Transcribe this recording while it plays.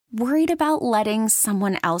Worried about letting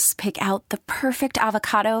someone else pick out the perfect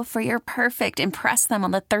avocado for your perfect impress them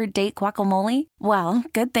on the third date guacamole? Well,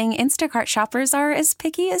 good thing Instacart shoppers are as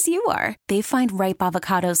picky as you are. They find ripe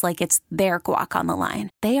avocados like it's their guac on the line.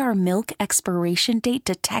 They are milk expiration date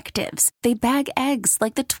detectives. They bag eggs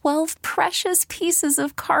like the 12 precious pieces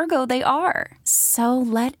of cargo they are. So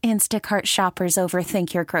let Instacart shoppers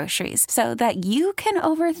overthink your groceries so that you can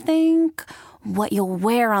overthink what you'll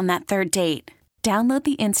wear on that third date. Download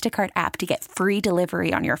the Instacart app to get free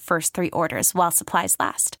delivery on your first 3 orders while supplies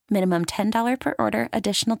last. Minimum $10 per order.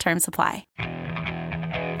 Additional terms apply.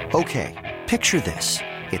 Okay, picture this.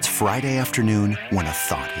 It's Friday afternoon when a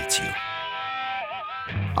thought hits you.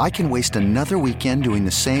 I can waste another weekend doing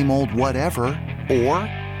the same old whatever, or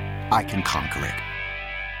I can conquer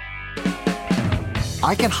it.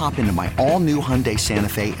 I can hop into my all-new Hyundai Santa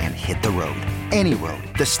Fe and hit the road. Any road.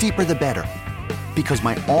 The steeper, the better. Because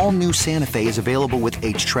my all-new Santa Fe is available with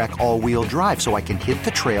H-Track all-wheel drive, so I can hit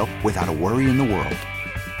the trail without a worry in the world.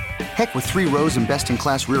 Heck, with 3 rows and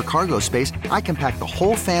best-in-class rear cargo space, I can pack the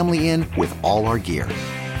whole family in with all our gear.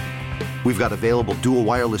 We've got available dual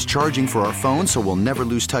wireless charging for our phones, so we'll never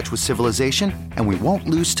lose touch with civilization, and we won't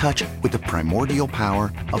lose touch with the primordial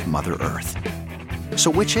power of Mother Earth.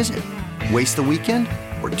 So which is it? Waste the weekend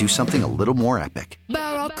or do something a little more epic?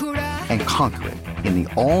 And conquer it in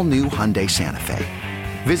the all-new Hyundai Santa Fe.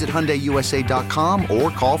 Visit HyundaiUSA.com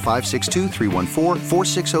or call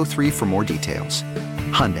 562-314-4603 for more details.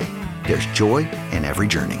 Hyundai, there's joy in every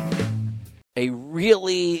journey. A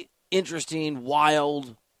really interesting,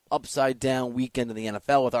 wild, upside-down weekend in the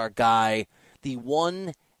NFL with our guy, the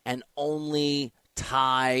one and only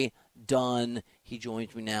Ty Dunne. He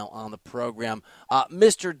joins me now on the program.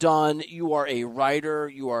 Mr. Dunne, you are a writer,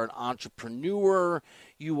 you are an entrepreneur,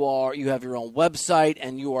 you have your own website,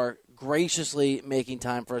 and you are graciously making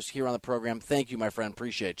time for us here on the program. Thank you, my friend.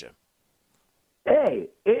 Appreciate you. Hey,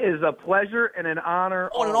 it is a pleasure and an honor.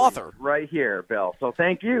 Oh, and an author. Right here, Bill. So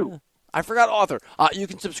thank you. I forgot author. You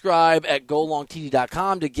can subscribe at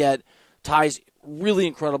golongtd.com to get Ty's really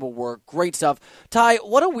incredible work. Great stuff. Ty,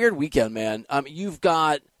 what a weird weekend, man. You've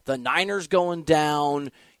got the Niners going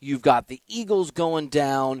down. You've got the Eagles going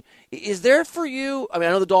down. Is there for you, I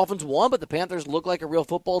know the Dolphins won, but the Panthers look like a real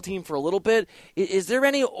football team for a little bit. Is there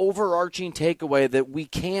any overarching takeaway that we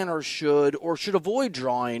can or should avoid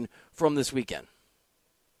drawing from this weekend?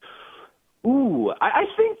 Ooh, I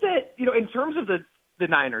think that, in terms of the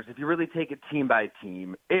Niners, if you really take it team by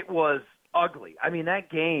team, it was ugly. That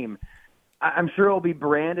game, I'm sure it'll be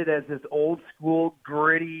branded as this old school,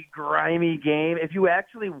 gritty, grimy game. If you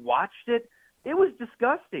actually watched it, it was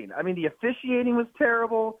disgusting. The officiating was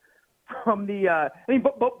terrible from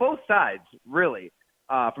both sides, really,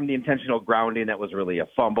 from the intentional grounding that was really a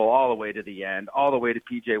fumble all the way to the end, all the way to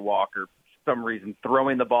P.J. Walker, for some reason,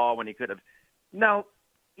 throwing the ball when he could have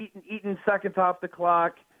eaten seconds off the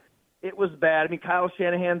clock. It was bad. Kyle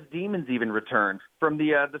Shanahan's demons even returned from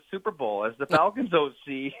the Super Bowl as the Falcons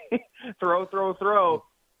OC. throw.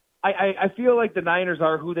 I feel like the Niners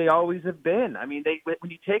are who they always have been.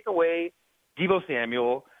 When you take away Deebo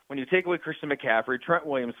Samuel, when you take away Christian McCaffrey, Trent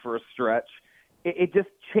Williams for a stretch, it just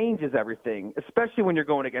changes everything, especially when you're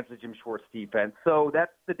going against the Jim Schwartz defense. So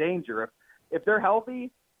that's the danger. If they're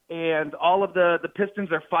healthy and all of the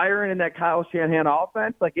Pistons are firing in that Kyle Shanahan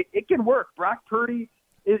offense, it can work. Brock Purdy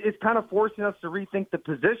is kind of forcing us to rethink the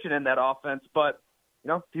position in that offense, but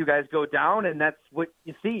a few guys go down, and that's what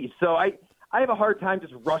you see. So I have a hard time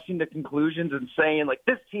just rushing to conclusions and saying,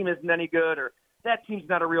 this team isn't any good or that team's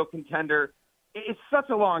not a real contender. It's such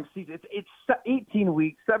a long season. It's 18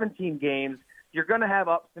 weeks, 17 games. You're going to have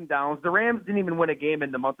ups and downs. The Rams didn't even win a game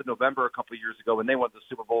in the month of November a couple of years ago when they won the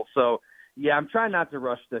Super Bowl. So, yeah, I'm trying not to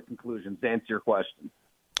rush to conclusions to answer your question.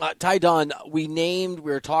 Ty Dunne, we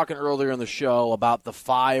were talking earlier in the show about the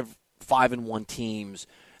 5-1 teams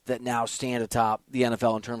that now stand atop the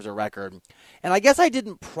NFL in terms of record. And I guess I did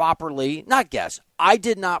not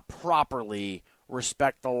properly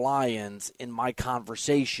respect the Lions in my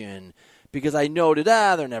conversation because I noted,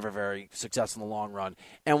 they're never very successful in the long run.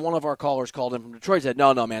 And one of our callers called in from Detroit and said,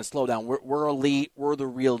 no, man, slow down. We're elite. We're the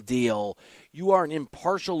real deal. You are an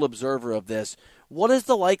impartial observer of this. What is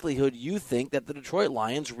the likelihood you think that the Detroit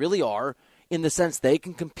Lions really are in the sense they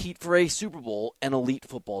can compete for a Super Bowl and elite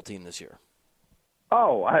football team this year?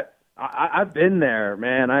 Oh, I've been there,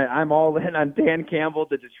 man. I'm all in on Dan Campbell,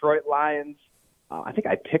 the Detroit Lions. I think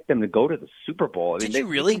I picked them to go to the Super Bowl. Did you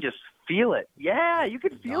really? You can just feel it. Yeah, you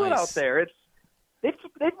can feel it out there. They've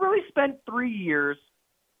really spent 3 years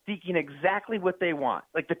seeking exactly what they want,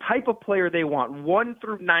 like the type of player they want, 1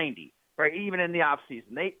 through 90, right? Even in the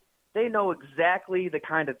offseason, they know exactly the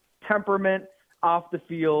kind of temperament, off the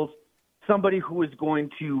field, somebody who is going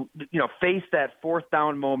to, face that fourth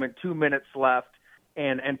down moment, 2 minutes left,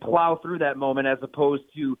 and plow through that moment as opposed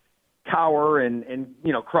to cower and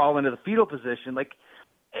crawl into the fetal position. Like,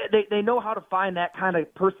 they know how to find that kind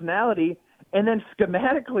of personality. And then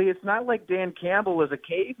schematically, it's not like Dan Campbell is a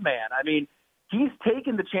caveman. I mean, he's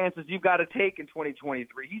taken the chances you've got to take in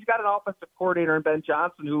 2023. He's got an offensive coordinator in Ben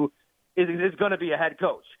Johnson who is going to be a head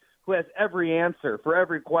coach, who has every answer for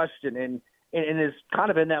every question and is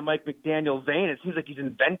kind of in that Mike McDaniel vein. It seems like he's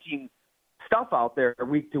inventing stuff out there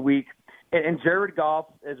week to week. And Jared Goff,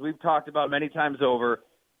 as we've talked about many times over,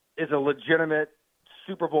 is a legitimate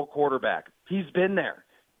Super Bowl quarterback. He's been there.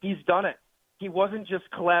 He's done it. He wasn't just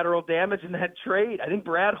collateral damage in that trade. I think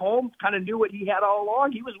Brad Holmes kind of knew what he had all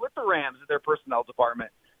along. He was with the Rams in their personnel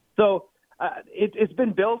department. So it's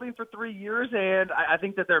been building for 3 years, and I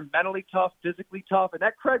think that they're mentally tough, physically tough. And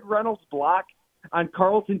that Craig Reynolds block on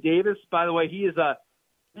Carlton Davis, by the way, he's a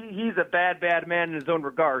bad man in his own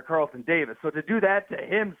regard, Carlton Davis. So to do that to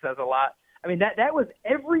him says a lot. I mean, that was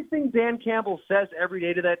everything Dan Campbell says every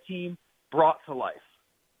day to that team brought to life.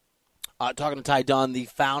 Talking to Ty Dunne, the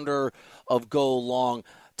founder of Go Long.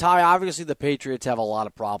 Ty, obviously the Patriots have a lot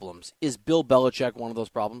of problems. Is Bill Belichick one of those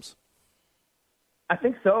problems? I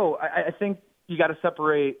think so. I think you got to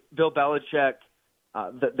separate Bill Belichick,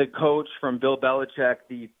 the coach, from Bill Belichick,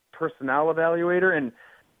 the personnel evaluator. And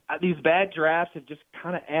these bad drafts have just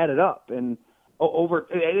kind of added up. And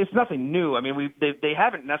it's nothing new. I mean, they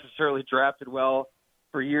haven't necessarily drafted well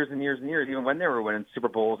for years and years and years, even when they were winning Super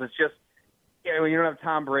Bowls. It's just, when you don't have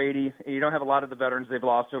Tom Brady, and you don't have a lot of the veterans they've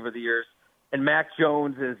lost over the years, and Mac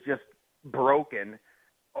Jones is just broken,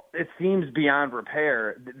 it seems beyond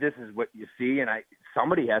repair. This is what you see, and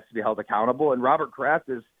somebody has to be held accountable. And Robert Kraft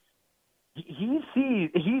he's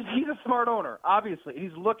a smart owner, obviously.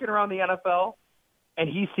 He's looking around the NFL, and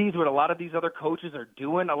he sees what a lot of these other coaches are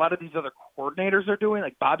doing, a lot of these other coordinators are doing,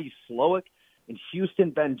 like Bobby Slowick in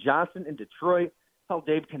Houston, Ben Johnson in Detroit,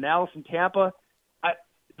 Dave Canales in Tampa.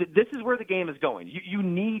 This is where the game is going. You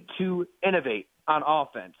need to innovate on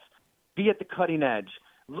offense, be at the cutting edge,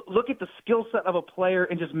 look at the skill set of a player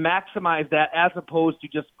and just maximize that as opposed to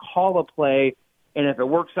just call a play, and if it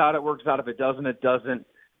works out, it works out. If it doesn't, it doesn't.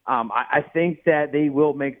 I think that they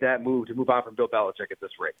will make that move to move on from Bill Belichick at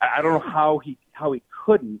this rate. I don't know how he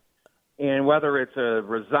couldn't, and whether it's a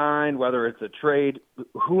resign, whether it's a trade,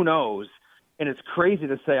 who knows? And it's crazy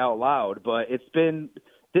to say out loud, but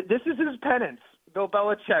this is his penance. Bill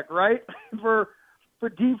Belichick, right? for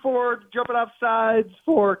Dee Ford jumping off sides,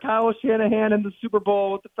 for Kyle Shanahan in the Super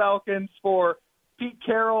Bowl with the Falcons, for Pete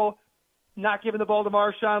Carroll not giving the ball to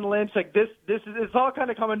Marshawn Lynch. Like it's all kind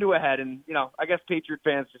of coming to a head, and I guess Patriot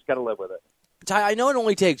fans just got to live with it. Ty, I know it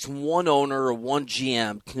only takes one owner or one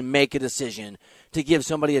GM to make a decision to give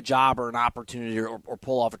somebody a job or an opportunity or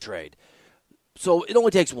pull off a trade. So it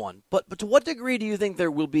only takes one. But to what degree do you think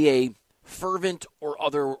there will be a fervent or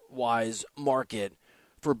otherwise market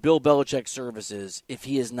for Bill Belichick's services if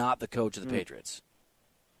he is not the coach of the Patriots?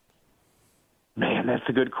 Man, that's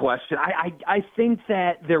a good question. I think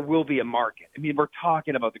that there will be a market. I mean, we're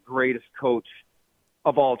talking about the greatest coach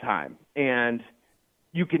of all time, and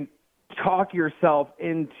you can talk yourself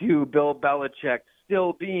into Bill Belichick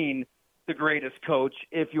still being the greatest coach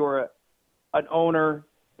if you're an owner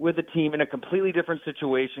with a team in a completely different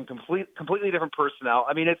situation, completely different personnel.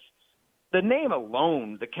 I mean, it's the name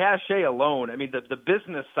alone, the cachet alone. I mean, the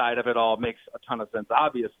business side of it all makes a ton of sense,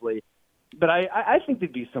 obviously. But I think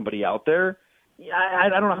there'd be somebody out there. I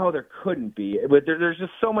don't know how there couldn't be. But there's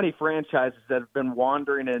just so many franchises that have been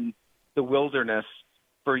wandering in the wilderness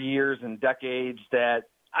for years and decades that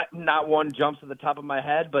not one jumps to the top of my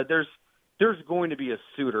head. But there's going to be a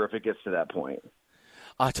suitor if it gets to that point.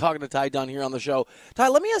 Talking to Ty Dunne here on the show. Ty,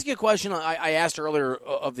 let me ask you a question I asked earlier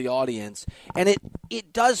of the audience, and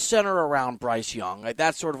it does center around Bryce Young. Right?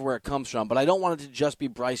 That's sort of where it comes from, but I don't want it to just be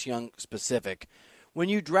Bryce Young specific. When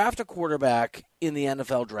you draft a quarterback in the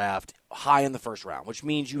NFL draft high in the first round, which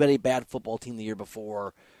means you had a bad football team the year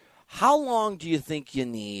before, how long do you think you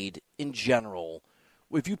need in general,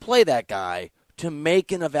 if you play that guy, to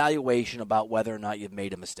make an evaluation about whether or not you've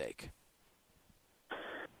made a mistake?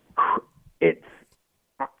 It's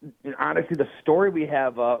honestly the story we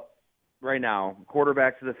have up right now,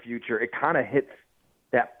 quarterbacks of the future, it kind of hits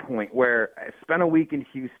that point where I spent a week in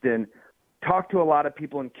Houston, talked to a lot of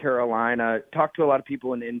people in Carolina, talked to a lot of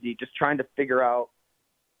people in Indy, just trying to figure out,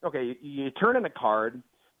 okay, you turn in the card,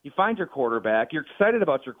 you find your quarterback, you're excited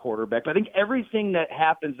about your quarterback, but I think everything that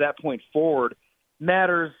happens that point forward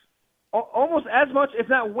matters almost as much, if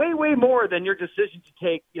not way, way more than your decision to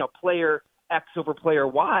take, player X over player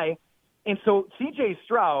Y. And so C.J.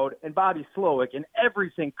 Stroud and Bobby Slowick and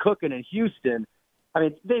everything cooking in Houston, I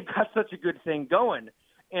mean, they've got such a good thing going.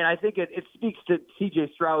 And I think it speaks to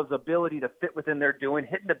C.J. Stroud's ability to fit within their doing,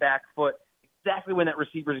 hitting the back foot, exactly when that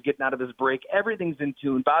receiver is getting out of his break. Everything's in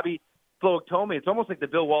tune. Bobby Slowick told me it's almost like the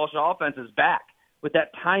Bill Walsh offense is back with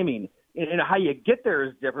that timing. And how you get there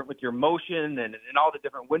is different with your motion and all the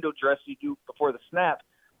different window dress you do before the snap.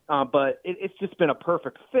 But it's just been a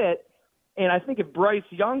perfect fit. And I think if Bryce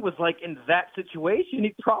Young was like in that situation,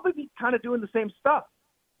 he'd probably be kind of doing the same stuff.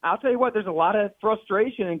 I'll tell you what, there's a lot of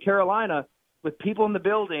frustration in Carolina with people in the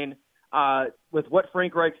building with what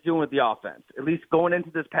Frank Reich's doing with the offense, at least going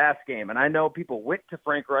into this past game. And I know people went to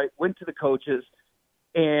Frank Reich, went to the coaches,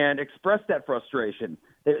 and expressed that frustration.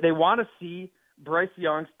 They want to see Bryce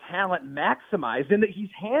Young's talent maximized, and that he's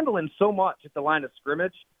handling so much at the line of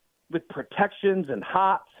scrimmage with protections and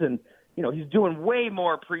hops, and he's doing way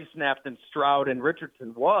more pre-snap than Stroud and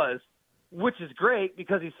Richardson was, which is great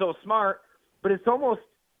because he's so smart, but it's almost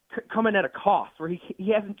coming at a cost where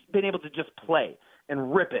he hasn't been able to just play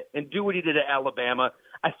and rip it and do what he did at Alabama.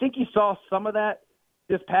 I think you saw some of that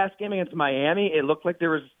this past game against Miami. It looked like there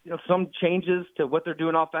was some changes to what they're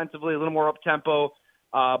doing offensively, a little more up-tempo.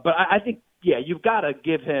 But I think, you've got to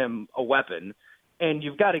give him a weapon, and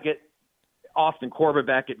you've got to get Austin Corbett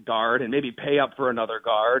back at guard and maybe pay up for another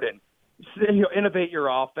guard and innovate your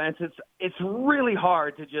offense. It's really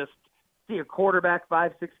hard to just see a quarterback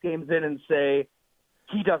 5-6 games in and say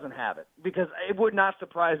he doesn't have it, because it would not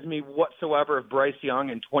surprise me whatsoever if Bryce Young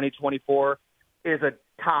in 2024 is a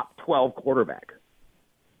top 12 quarterback.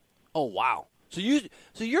 Oh, wow. So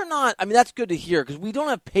you're not. I mean, that's good to hear, because we don't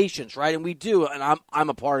have patience, right? And we do, and I'm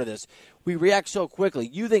a part of this. We react so quickly.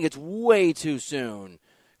 You think it's way too soon.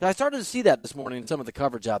 And I started to see that this morning in some of the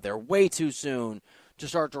coverage out there. Way too soon to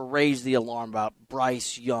start to raise the alarm about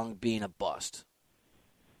Bryce Young being a bust.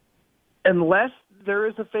 Unless there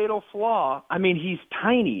is a fatal flaw. I mean, he's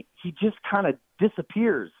tiny. He just kind of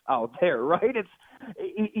disappears out there, right?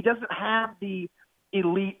 He doesn't have the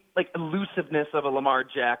elite elusiveness of a Lamar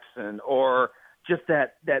Jackson, or just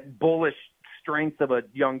that bullish strength of a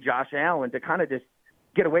young Josh Allen to kind of just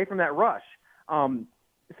get away from that rush.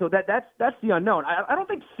 So that's the unknown. I don't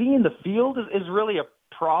think seeing the field is really a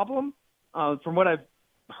problem. From what I've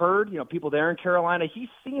heard, people there in Carolina, he's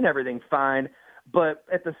seen everything fine. But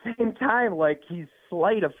at the same time, he's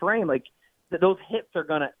slight of frame, those hits are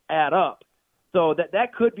going to add up. So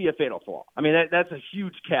that could be a fatal flaw. I mean, that's a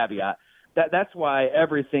huge caveat. That's why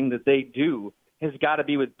everything that they do has got to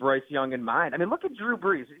be with Bryce Young in mind. I mean, look at Drew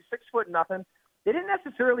Brees. He's 6'0". They didn't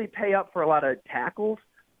necessarily pay up for a lot of tackles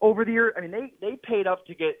over the year. I mean, they paid up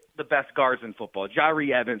to get the best guards in football. Jari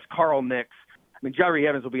Evans, Carl Nicks. I mean, Jari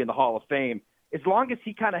Evans will be in the Hall of Fame. As long as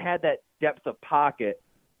he kind of had that depth of pocket,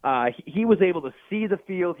 he was able to see the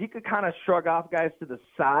field. He could kind of shrug off guys to the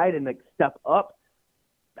side and step up.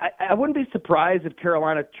 I wouldn't be surprised if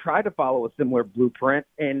Carolina tried to follow a similar blueprint.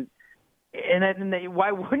 And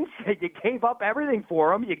why wouldn't you? You gave up everything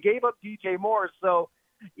for him. You gave up DJ Moore. So,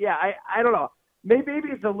 yeah, I don't know. Maybe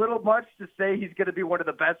it's a little much to say he's going to be one of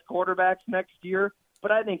the best quarterbacks next year,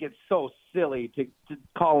 but I think it's so silly to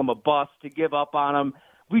call him a bust, to give up on him.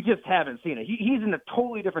 We just haven't seen it. He's in a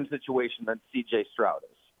totally different situation than C.J. Stroud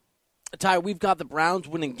is. Ty, we've got the Browns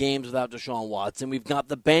winning games without Deshaun Watson. We've got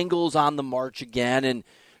the Bengals on the march again, and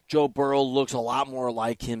Joe Burrow looks a lot more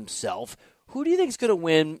like himself. Who do you think is going to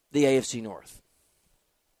win the AFC North?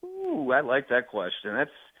 Ooh, I like that question.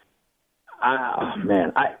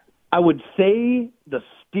 I would say the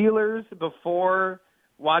Steelers before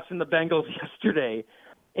watching the Bengals yesterday.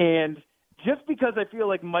 And just because I feel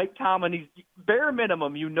like Mike Tomlin, he's bare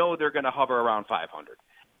minimum, they're going to hover around 500.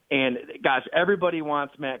 And, gosh, everybody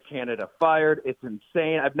wants Matt Canada fired. It's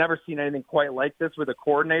insane. I've never seen anything quite like this with a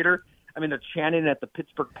coordinator. I mean, they're chanting at the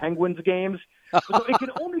Pittsburgh Penguins games. So it can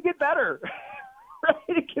only get better. Right?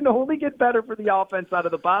 It can only get better for the offense out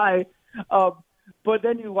of the bye. But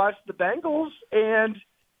then you watch the Bengals, and,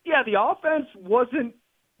 yeah, the offense wasn't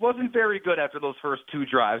very good after those first two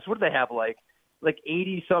drives. What did they have, like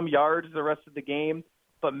 80-some yards the rest of the game?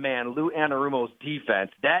 But, man, Lou Anarumo's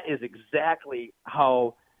defense, that is exactly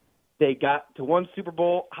how they got to one Super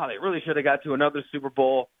Bowl, how they really should have got to another Super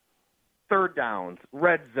Bowl. Third downs,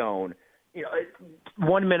 red zone,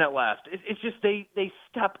 1 minute left. It's just they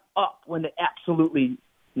step up when they absolutely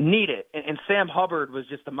need it. And Sam Hubbard was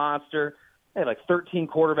just a monster. They had like 13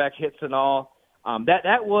 quarterback hits and all.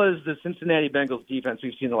 That was the Cincinnati Bengals defense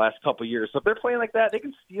we've seen the last couple of years. So if they're playing like that, they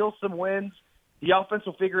can steal some wins. The offense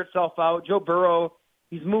will figure itself out. Joe Burrow,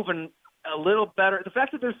 he's moving a little better. The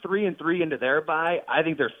fact that they're 3-3 into their bye, I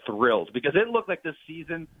think they're thrilled, because it looked like this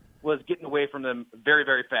season was getting away from them very,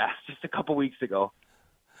 very fast just a couple weeks ago.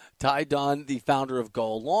 Ty Dunne, the founder of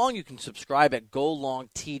Go Long. You can subscribe at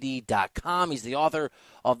golongtd.com. He's the author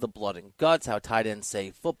of The Blood and Guts, How Tight Ends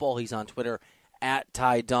Save Football. He's on Twitter at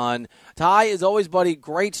Ty Dunne. Ty, as always, buddy,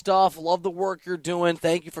 great stuff. Love the work you're doing.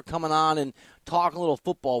 Thank you for coming on and talking a little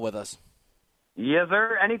football with us. Yes,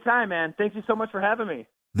 sir. Anytime, man. Thank you so much for having me.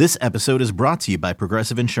 This episode is brought to you by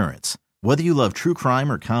Progressive Insurance. Whether you love true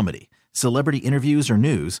crime or comedy, celebrity interviews or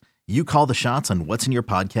news, you call the shots on what's in your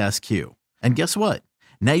podcast queue. And guess what?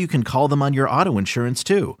 Now you can call them on your auto insurance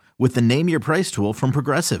too with the Name Your Price tool from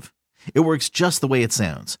Progressive. It works just the way it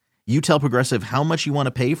sounds. You tell Progressive how much you want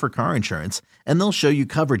to pay for car insurance, and they'll show you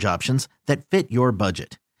coverage options that fit your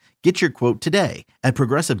budget. Get your quote today at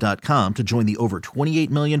Progressive.com to join the over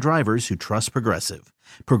 28 million drivers who trust Progressive.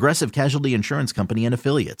 Progressive Casualty Insurance Company and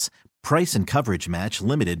Affiliates. Price and coverage match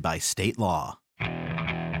limited by state law.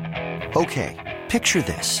 Okay, picture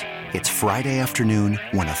this. It's Friday afternoon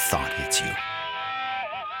when a thought hits you.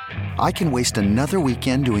 I can waste another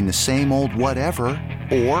weekend doing the same old whatever,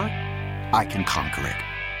 or I can conquer it.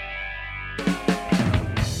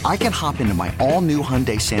 I can hop into my all-new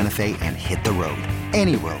Hyundai Santa Fe and hit the road.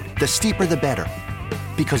 Any road. The steeper, the better.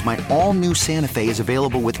 Because my all-new Santa Fe is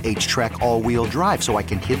available with H-Track all-wheel drive, so I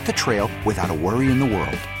can hit the trail without a worry in the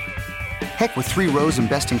world. Heck, with 3 rows and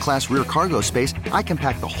best-in-class rear cargo space, I can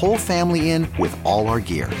pack the whole family in with all our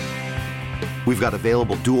gear. We've got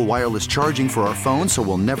available dual wireless charging for our phones, so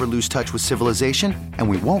we'll never lose touch with civilization, and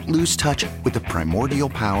we won't lose touch with the primordial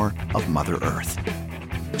power of Mother Earth.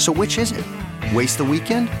 So which is it? Waste the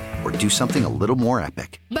weekend or do something a little more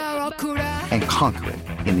epic? And conquer it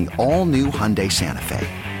in the all-new Hyundai Santa Fe.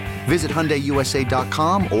 Visit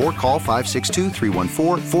HyundaiUSA.com or call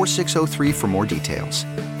 562-314-4603 for more details.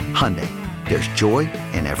 Hyundai, there's joy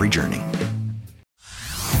in every journey.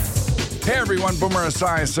 Hey everyone, Boomer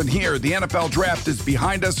Esiason here. The NFL Draft is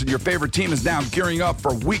behind us and your favorite team is now gearing up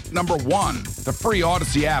for week number 1. The free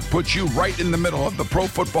Odyssey app puts you right in the middle of the pro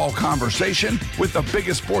football conversation with the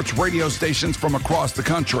biggest sports radio stations from across the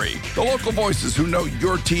country. The local voices who know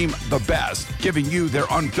your team the best, giving you their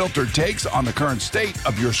unfiltered takes on the current state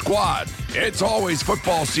of your squad. It's always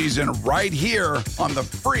football season right here on the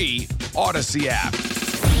free Odyssey app.